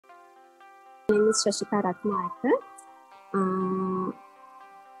My name is Rashika Ratnayaka.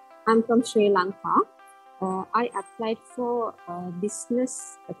 I'm from Sri Lanka. I applied for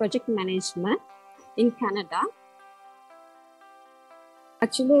business project management in Canada.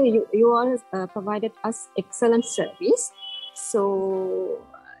 Actually, you all provided us excellent service. So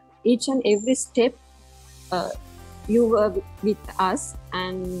each and every step you were with us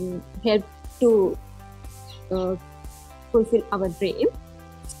and helped to fulfill our dream.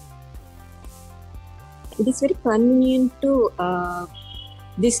 It is very convenient to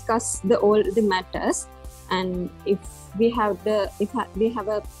discuss all the matters, and if we have a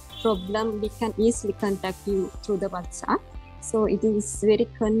problem, we can easily contact you through the WhatsApp. So it is very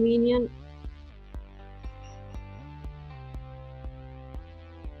convenient.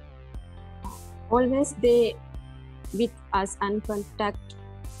 Always they with us and contact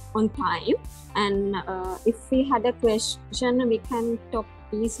on time, and if we had a question, we can talk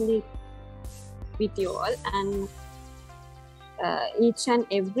easily with you all, and each and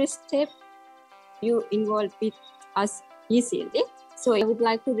every step you involve with us easily. So I would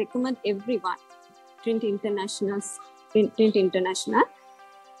like to recommend everyone Trint International. I'm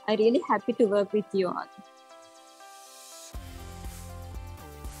really happy to work with you all.